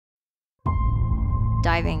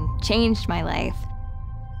Diving changed my life.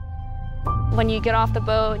 When you get off the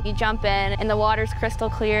boat, you jump in, and the water's crystal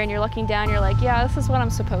clear, and you're looking down, you're like, yeah, this is what I'm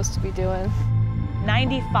supposed to be doing.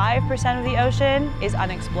 95% of the ocean is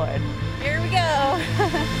unexplored. Here we go.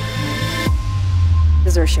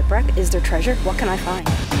 Is there a shipwreck? Is there treasure? What can I find?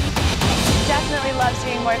 Definitely love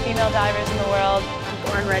seeing more female divers in the world. I'm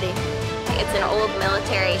born ready. It's an old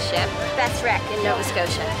military ship. Best wreck in Nova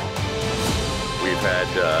Scotia. We've had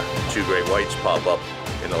 2 great whites pop up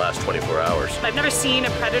in the last 24 hours. I've never seen a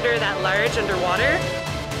predator that large underwater.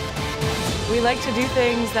 We like to do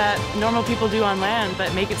things that normal people do on land,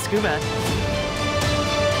 but make it scuba.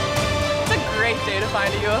 It's a great day to find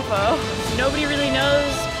a UFO. Nobody really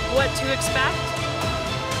knows what to expect.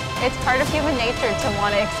 It's part of human nature to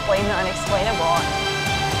want to explain the unexplainable.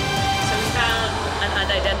 So we found an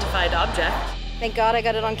unidentified object. Thank God I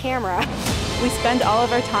got it on camera. We spend all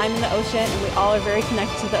of our time in the ocean, and we all are very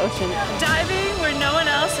connected to the ocean. Diving where no one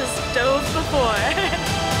else has dove before.